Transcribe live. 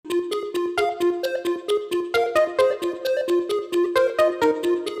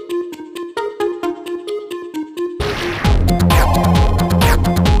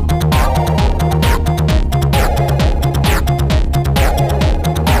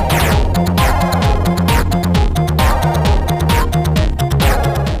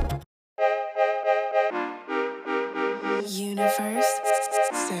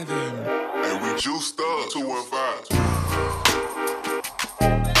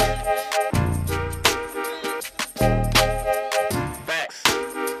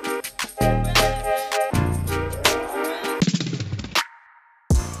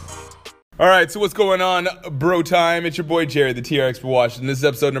All right, so what's going on, bro time? It's your boy Jared, the TR Expert Washington. This is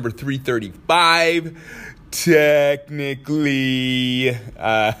episode number 335. Technically,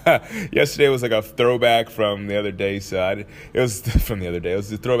 yesterday was like a throwback from the other day. It was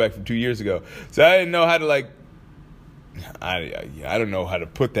a throwback from 2 years ago. So I didn't know how to I don't know how to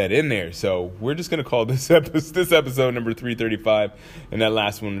put that in there. So we're just gonna call this episode number 335, and that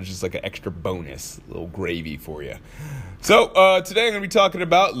last one was just like an extra bonus, a little gravy for you. So today I'm gonna be talking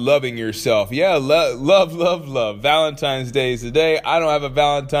about loving yourself. Yeah, love. Valentine's Day is today. I don't have a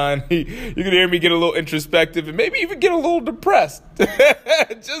Valentine. You're gonna hear me get a little introspective and maybe even get a little depressed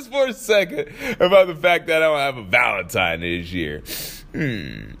just for a second about the fact that I don't have a Valentine this year.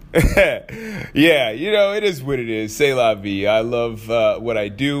 Yeah, it is what it is. C'est la vie. I love what I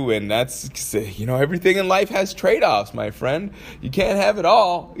do, and that's, everything in life has trade-offs, my friend. You can't have it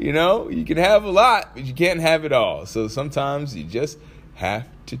all, You can have a lot, but you can't have it all. So sometimes you just have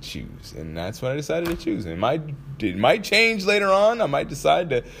to choose, and that's what I decided to choose. And it might change later on. I might decide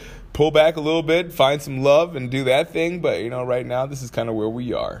to pull back a little bit, find some love, and do that thing. But, right now, this is kind of where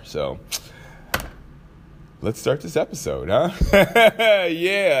we are, so let's start this episode, huh?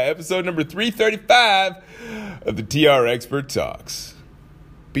 Yeah, episode number 335 of the TR Expert Talks.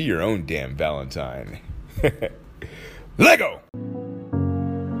 Be your own damn Valentine. Lego!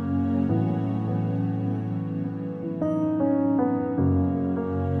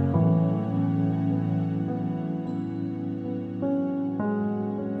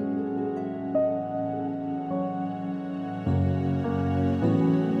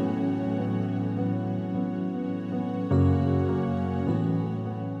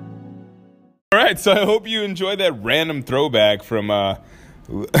 All right, so I hope you enjoyed that random throwback from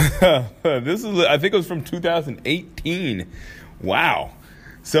this is, I think it was from 2018. Wow.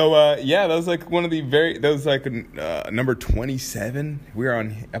 So that was like number 27. We're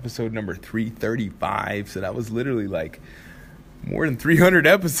on episode number 335. So that was literally like more than 300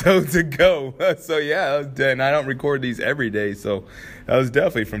 episodes ago. So yeah, and I don't record these every day, so that was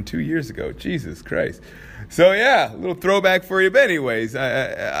definitely from 2 years ago. Jesus Christ. So yeah, a little throwback for you. But anyways,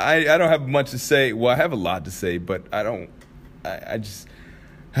 I don't have much to say. Well, I have a lot to say, but it's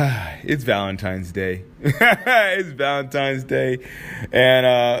Valentine's Day. It's Valentine's Day.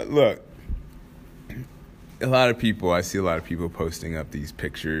 And look, I see a lot of people posting up these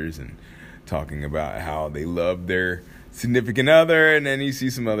pictures and talking about how they love their significant other, and then you see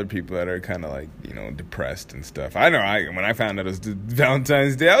some other people that are kind of like, depressed and stuff. I know when I found out it was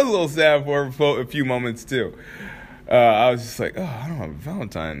Valentine's Day, I was a little sad for a few moments too. I was just like, I don't have a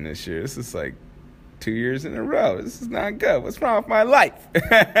Valentine this year. This is like 2 years in a row. This is not good. What's wrong with my life?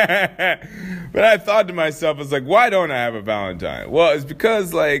 But I thought to myself, I was like, why don't I have a Valentine? Well, it's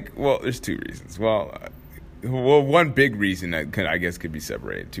because there's two reasons. Well, one big reason that I guess could be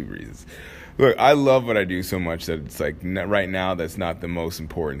separated. Two reasons. Look, I love what I do so much that it's like right now that's not the most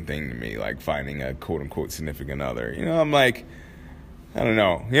important thing to me, like finding a quote-unquote significant other. I'm like, I don't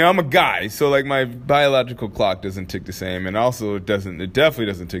know. I'm a guy, so like my biological clock doesn't tick the same, and also it definitely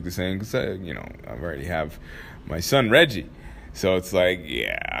doesn't tick the same because, I already have my son Reggie. So it's like,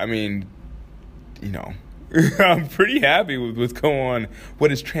 yeah, I mean, I'm pretty happy with what's going on, what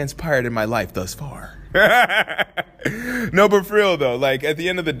has transpired in my life thus far. No, but for real though, like at the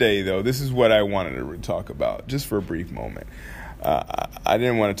end of the day though, this is what I wanted to talk about just for a brief moment. I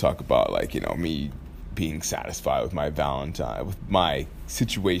didn't want to talk about me being satisfied with my Valentine, with my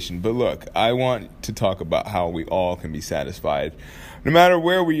situation. But look, I want to talk about how we all can be satisfied no matter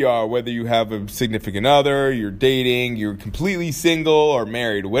where we are, whether you have a significant other, you're dating, you're completely single or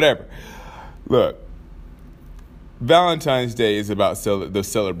married or whatever. Look, Valentine's Day is about the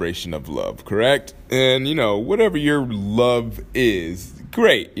celebration of love, correct? And, whatever your love is,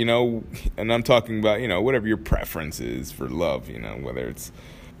 great, and I'm talking about, whatever your preference is for love, whether it's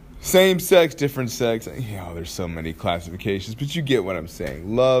same sex, different sex, there's so many classifications, but you get what I'm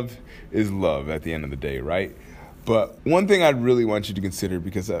saying. Love is love at the end of the day, right? But one thing I'd really want you to consider,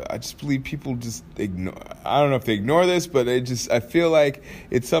 because I just believe people just ignore, I don't know if they ignore this, but I feel like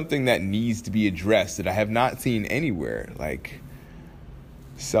it's something that needs to be addressed that I have not seen anywhere, like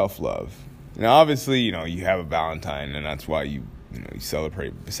self-love. Now, obviously, you have a Valentine, and that's why you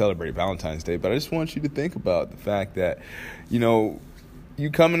celebrate Valentine's Day, but I just want you to think about the fact that, you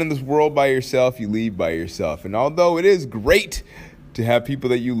come into this world by yourself, you leave by yourself. And although it is great to have people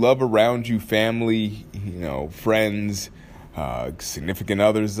that you love around you, family, friends, significant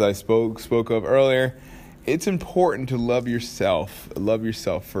others, as I spoke of earlier, it's important to love yourself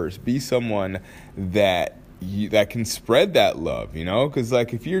first. Be someone that can spread that love, because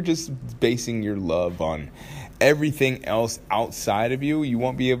if you're just basing your love on everything else outside of you, you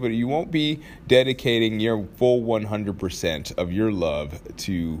won't be dedicating your full 100% of your love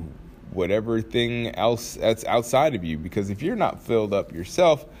to whatever thing else that's outside of you. Because if you're not filled up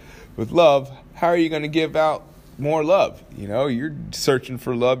yourself with love, how are you going to give out more love? You're searching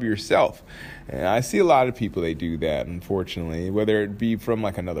for love yourself. And I see a lot of people, they do that, unfortunately, whether it be from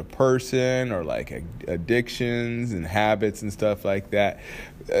like another person or like addictions and habits and stuff like that.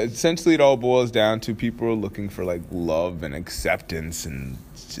 Essentially, it all boils down to people are looking for like love and acceptance and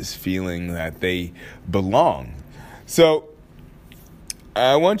just feeling that they belong. So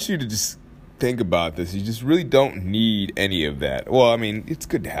I want you to just think about this. You just really don't need any of that. Well, I mean, it's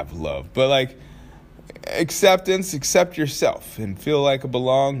good to have love, but like, acceptance, accept yourself and feel like a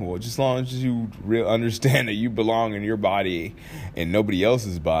belong. Well, just as long as you understand that you belong in your body and nobody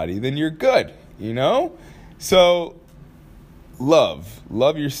else's body, then you're good, So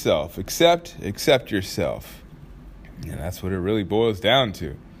love yourself, accept yourself. And that's what it really boils down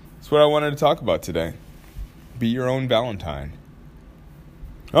to. That's what I wanted to talk about today. Be your own Valentine.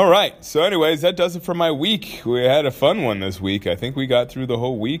 All right. So anyways, that does it for my week. We had a fun one this week. I think we got through the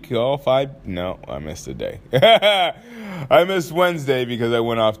whole week, all 5. No, I missed a day. I missed Wednesday because I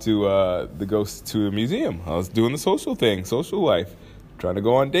went off to to a museum. I was doing the social life, trying to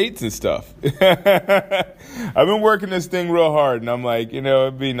go on dates and stuff. I've been working this thing real hard, and I'm like,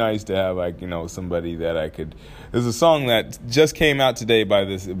 it'd be nice to have like, somebody that I could. There's a song that just came out today by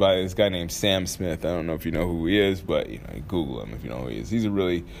this guy named Sam Smith. I don't know if you know who he is, but Google him if you know who he is.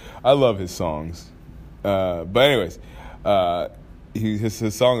 I love his songs. But anyways,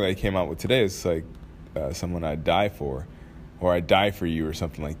 his song that he came out with today is like Someone I'd Die For, or I'd Die For You, or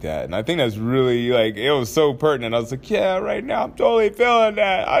something like that. And I think that's really, it was so pertinent. I was like, yeah, right now I'm totally feeling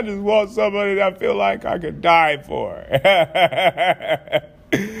that. I just want somebody that I feel like I could die for.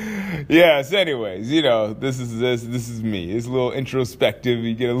 Yes, anyways, this is me. It's a little introspective.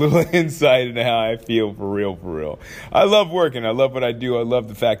 You get a little insight into how I feel for real. I love working. I love what I do. I love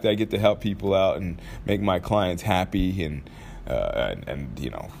the fact that I get to help people out and make my clients happy and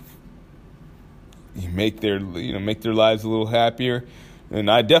make their lives a little happier. And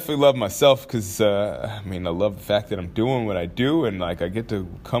I definitely love myself because, I love the fact that I'm doing what I do, and I get to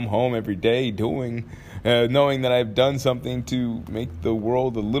come home every day knowing that I've done something to make the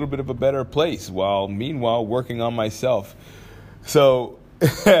world a little bit of a better place while meanwhile working on myself. So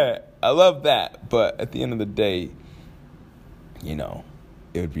I love that. But at the end of the day, it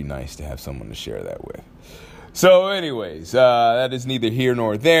would be nice to have someone to share that with. So anyways, that is neither here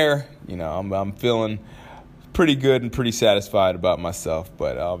nor there. I'm feeling pretty good and pretty satisfied about myself,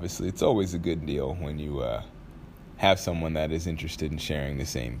 but obviously it's always a good deal when you have someone that is interested in sharing the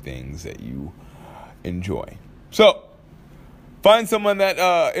same things that you enjoy. So find someone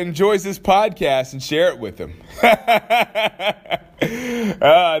that enjoys this podcast and share it with them.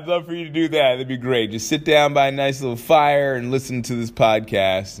 I'd love for you to do that. That'd be great. Just sit down by a nice little fire and listen to this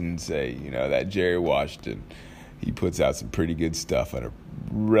podcast and say, that Jerry Washington, he puts out some pretty good stuff on a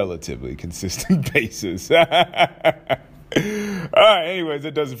relatively consistent basis. All right, anyways,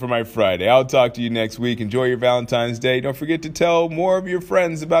 that does it for my Friday. I'll talk to you next week. Enjoy your Valentine's Day. Don't forget to tell more of your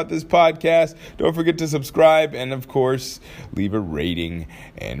friends about this podcast. Don't forget to subscribe and, of course, leave a rating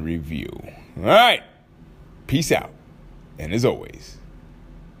and review. All right, peace out. And as always,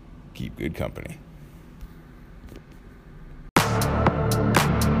 keep good company.